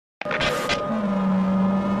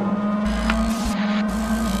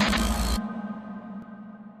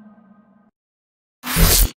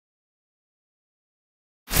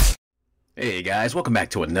Hey guys, welcome back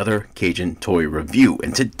to another Cajun toy review,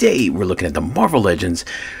 and today we're looking at the Marvel Legends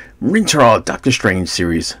Rintrah Doctor Strange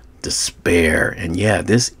series Despair. And yeah,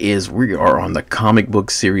 we are on the comic book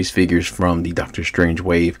series figures from the Doctor Strange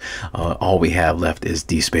wave. All we have left is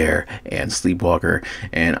Despair and Sleepwalker,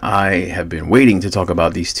 and I have been waiting to talk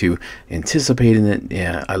about these two, anticipating it.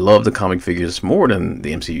 Yeah, I love the comic figures more than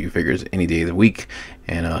the MCU figures any day of the week,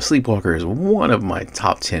 and Sleepwalker is one of my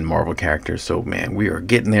top 10 Marvel characters, so man, we are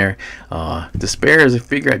getting there. Despair is a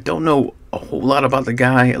figure I don't know a whole lot about the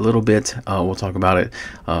guy, a little bit. We'll talk about it,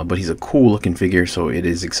 but he's a cool looking figure, so it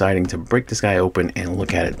is exciting to break this guy open and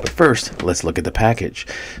look at it. But first, let's look at the package.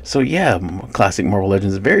 So yeah, classic Marvel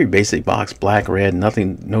Legends, very basic box, black, red,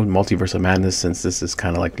 nothing, no Multiverse of Madness, since this is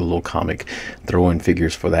kind of like the little comic throw-in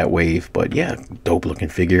figures for that wave. But yeah, dope looking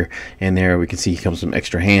figure. And there we can see he comes with some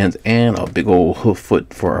extra hands and a big old hoof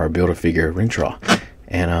foot for our builder figure Rintrah.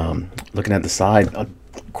 And looking at the side,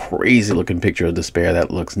 crazy looking picture of Despair that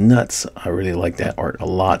looks nuts. I really like that art a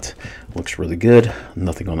lot. Looks really good.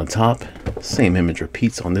 Nothing on the top. Same image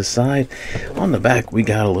repeats on this side. On the back, we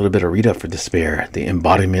got a little bit of read up for Despair, the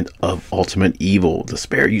embodiment of ultimate evil.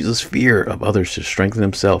 Despair uses fear of others to strengthen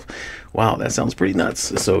himself. Wow, that sounds pretty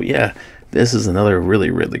nuts. So yeah, this is another really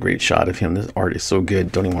great shot of him. This art is so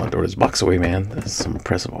good. Don't even want to throw this box away, man. That's some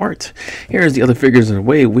impressive art. Here's the other figures in the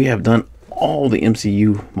way. We have done all the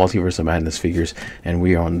MCU Multiverse of Madness figures, and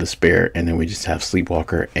we are on Despair, and then we just have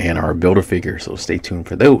Sleepwalker and our builder figure, so stay tuned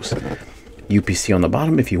for those. UPC on the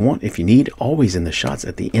bottom if you want, if you need, always in the shots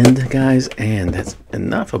at the end, guys. And that's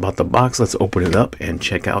enough about the box. Let's open it up and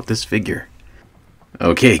check out this figure.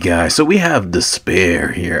 Okay guys, so we have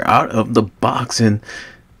Despair here out of the box, and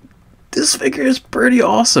this figure is pretty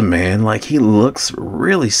awesome, man. Like, he looks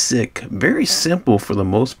really sick. Very simple for the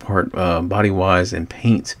most part, body-wise and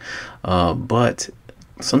paint. But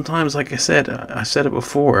sometimes, like I said it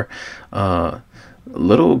before,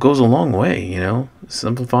 little goes a long way, you know?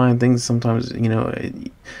 Simplifying things sometimes, you know,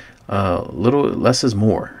 little less is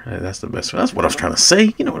more. That's the best. That's what I was trying to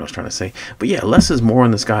say. You know what I was trying to say. But yeah, less is more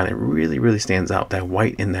in this guy, and it really stands out. That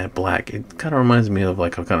white and that black. It kind of reminds me of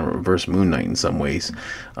like a kind of reverse Moon Knight in some ways,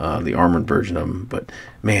 the armored version of him. But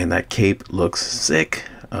man, that cape looks sick.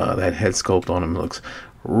 That head sculpt on him looks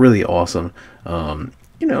really awesome.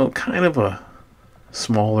 You know, kind of a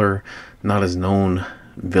smaller, not as known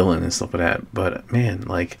villain and stuff like that. But man,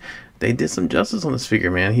 like, they did some justice on this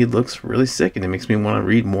figure, man. He looks really sick, and it makes me want to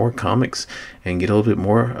read more comics and get a little bit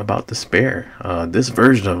more about Despair. This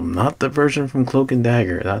version of him, not the version from Cloak and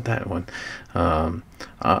Dagger, not that one. I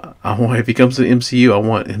want, if he comes to the MCU, I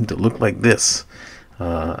want him to look like this.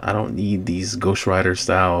 I don't need these Ghost Rider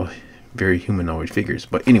style, very humanoid figures.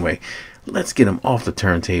 But anyway, let's get him off the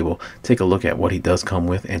turntable, take a look at what he does come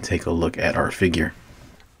with, and take a look at our figure.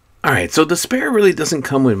 Alright, so Despair really doesn't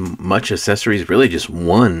come with much accessories, really just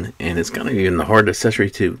one, and it's kind of even the hard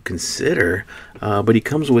accessory to consider, but he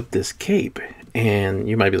comes with this cape, and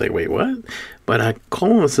you might be like, wait, what? But I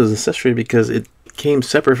call this as accessory because it came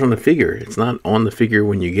separate from the figure. It's not on the figure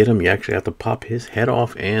when you get him. You actually have to pop his head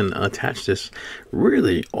off and attach this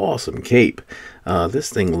really awesome cape.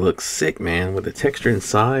 This thing looks sick, man, with the texture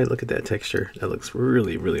inside. Look at that texture. That looks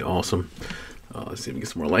really awesome. Let's see if we get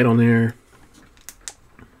some more light on there.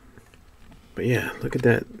 But yeah, look at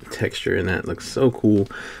that texture, and that looks so cool.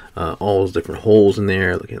 All those different holes in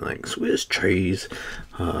there, looking like Swiss trays.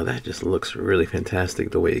 That just looks really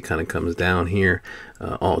fantastic, the way it kind of comes down here,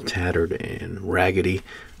 all tattered and raggedy.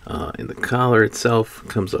 And the collar itself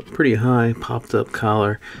comes up pretty high, popped up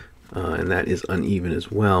collar, and that is uneven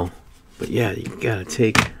as well. But yeah, you gotta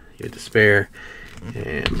take your Despair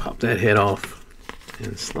and pop that head off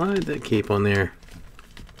and slide that cape on there.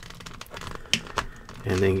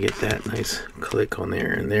 And then get that nice click on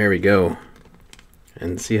there, and there we go.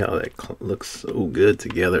 And see how that looks so good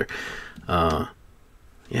together.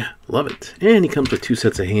 Yeah, love it. And he comes with two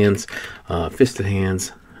sets of hands, fisted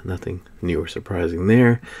hands. Nothing new or surprising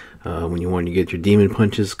there. When you want to get your demon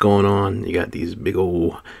punches going on, you got these big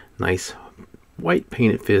old nice white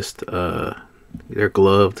painted fists. They're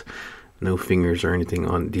gloved, no fingers or anything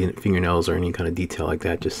on fingernails or any kind of detail like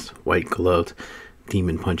that. Just white gloved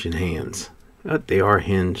demon punching hands. They are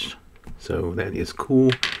hinged, so that is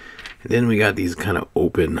cool. And then we got these kind of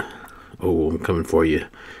open, oh, I'm coming for you,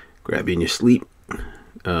 grab you in your sleep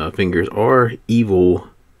fingers, or evil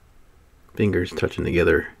fingers touching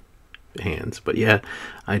together hands. But yeah,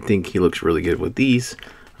 I think he looks really good with these.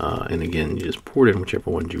 And again, you just pour it in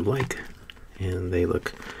whichever ones you like, and they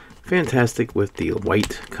look fantastic with the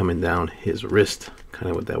white coming down his wrist,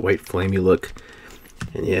 kind of with that white flamey look.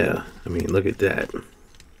 And yeah, I mean, look at that.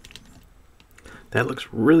 That looks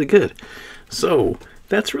really good. So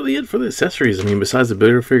that's really it for the accessories. I mean, besides the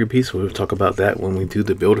Build-A-Figure piece, we'll talk about that when we do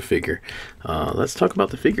the Build-A-Figure. Let's talk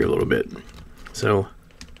about the figure a little bit. So,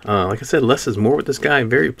 like I said, less is more with this guy.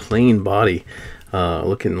 Very plain body,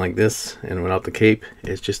 looking like this, and without the cape,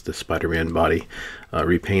 it's just the Spider-Man body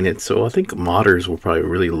repainted. So I think modders will probably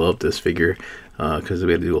really love this figure because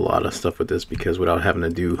we had to do a lot of stuff with this, because without having to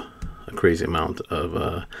do a crazy amount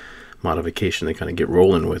of modification, they kind of get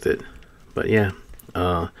rolling with it. But yeah,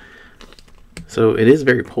 so it is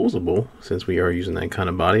very posable since we are using that kind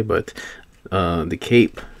of body, but the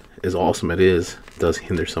cape, as awesome it does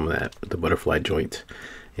hinder some of that. The butterfly joint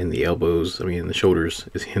in the elbows, I mean in the shoulders,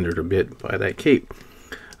 is hindered a bit by that cape.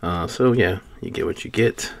 So yeah, you get what you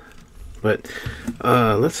get. But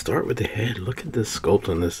let's start with the head. Look at this sculpt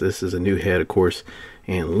on this. This is a new head, of course,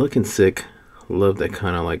 and looking sick. Love that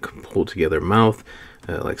kind of like pulled together mouth,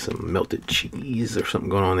 like some melted cheese or something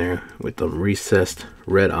going on there, with them recessed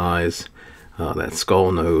red eyes, that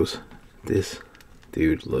skull nose. This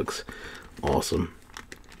dude looks awesome.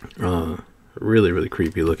 Really, really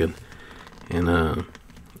creepy looking, and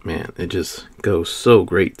man, it just goes so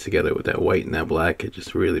great together with that white and that black. It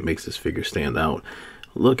just really makes this figure stand out.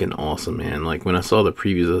 Looking awesome, man. Like when I saw the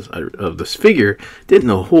previews of this figure, didn't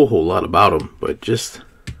know a whole lot about him, but just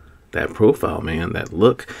that profile, man, that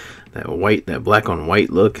look, that white, that black on white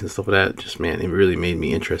look and stuff like that, just, man, it really made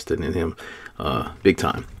me interested in him big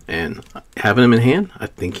time. And having him in hand, I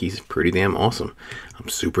think he's pretty damn awesome. I'm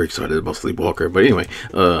super excited about Sleepwalker. But anyway,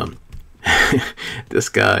 this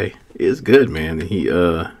guy is good, man.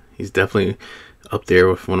 He's definitely up there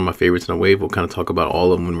with one of my favorites in a wave. We'll kind of talk about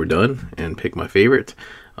all of them when we're done and pick my favorite.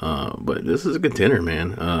 But this is a contender,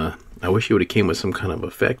 man. I wish he would have came with some kind of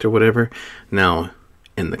effect or whatever. Now,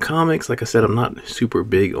 in the comics, like I said, I'm not super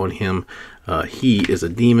big on him. He is a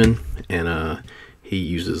demon, and he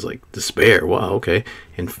uses like despair, wow, okay,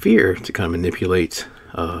 and fear to kind of manipulate,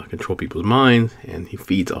 control people's minds, and he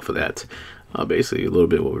feeds off of that. Basically, a little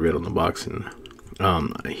bit what we read on the box. And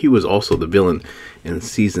he was also the villain in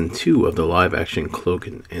season 2 of the live-action Cloak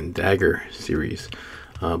and Dagger series,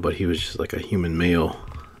 but he was just like a human male.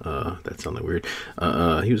 That sounded weird.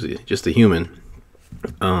 He was just a human,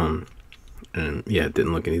 and yeah, it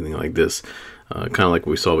didn't look anything like this. Kind of like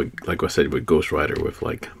we saw, like I said, with Ghost Rider with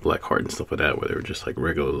like Blackheart and stuff like that, where they were just like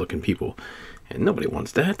regular-looking people, and nobody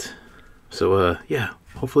wants that. So yeah,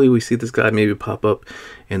 hopefully we see this guy maybe pop up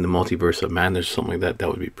in the Multiverse of Madness or something like that. That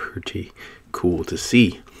would be pretty cool to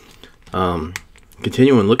see.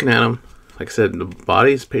 Continuing looking at him, like I said, the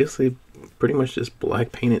body's basically pretty much just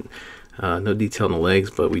black painted. No detail on the legs,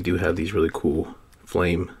 but we do have these really cool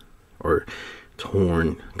flame or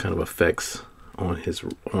torn kind of effects on his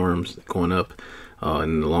arms going up,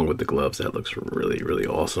 and along with the gloves. That looks really, really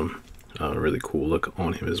awesome. Really cool look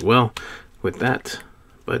on him as well with that.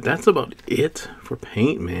 But that's about it for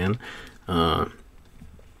paint, man.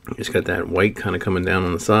 Just got that white kind of coming down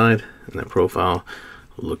on the side, and that profile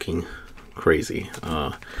looking crazy.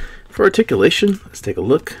 For articulation, let's take a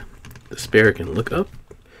look. The spare can look up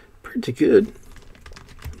pretty good.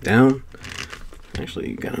 Down,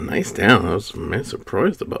 actually got a nice down. I was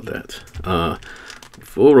surprised about that.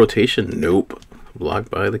 Full rotation, nope.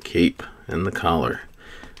 Blocked by the cape and the collar.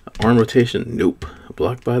 Arm rotation, nope.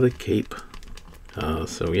 Blocked by the cape.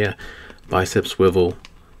 So yeah, bicep swivel,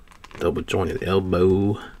 double jointed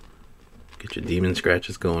elbow. Get your demon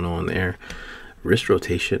scratches going on there. Wrist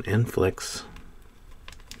rotation and flex.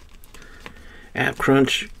 Ab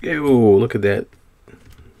crunch. Oh, look at that.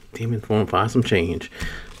 Demon form, some change.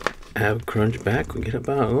 Ab crunch back. We get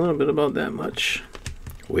about a little bit about that much.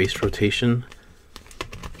 Waist rotation.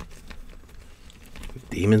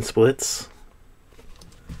 Demon splits.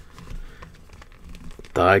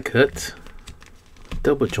 Thigh cut.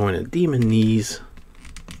 Double jointed demon knees.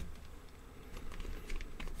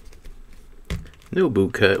 No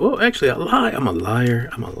boot cut. Well, actually, I lie. I'm a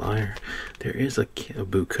liar. There is a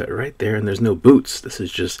boot cut right there, and there's no boots. This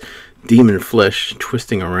is just demon flesh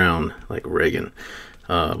twisting around like Reagan.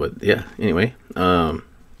 But yeah, anyway,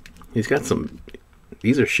 he's got some.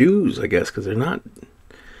 These are shoes, I guess, because they're not.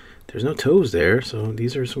 There's no toes there, so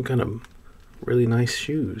these are some kind of really nice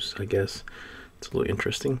shoes, I guess. It's a little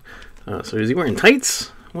interesting. So is he wearing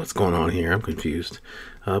tights? What's going on here? I'm confused.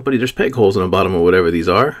 But there's peg holes in the bottom of whatever these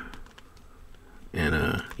are.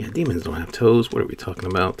 And yeah, demons don't have toes. What are we talking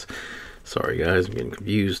about? Sorry guys, I'm getting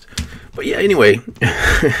confused. But yeah, anyway,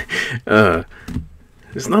 there's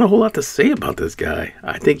not a whole lot to say about this guy.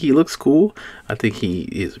 I think he looks cool. I think he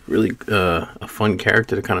is really a fun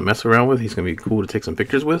character to kind of mess around with. He's going to be cool to take some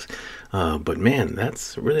pictures with. But man,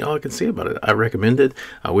 that's really all I can say about it. I recommend it.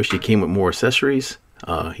 I wish he came with more accessories.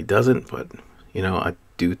 He doesn't, but You know, I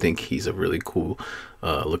do think he's a really cool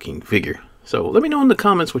looking figure. So let me know in the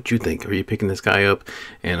comments what you think. Are you picking this guy up?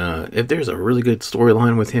 And if there's a really good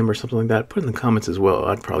storyline with him or something like that, put it in the comments as well.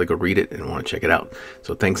 I'd probably go read it and want to check it out.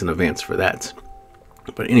 So thanks in advance for that.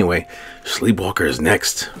 But anyway, Sleepwalker is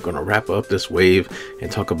next. I'm going to wrap up this wave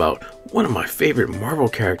and talk about one of my favorite Marvel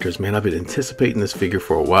characters. Man, I've been anticipating this figure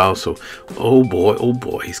for a while. So, oh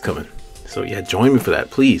boy, he's coming. So yeah, join me for that,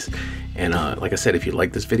 please. And like I said, if you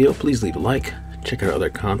like this video, please leave a like. Check out other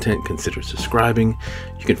content. Consider subscribing.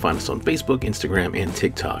 You can find us on Facebook, Instagram, and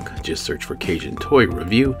TikTok. Just search for Cajun Toy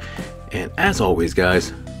Review. And as always,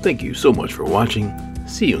 guys, thank you so much for watching.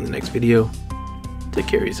 See you in the next video. Take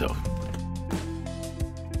care of yourself.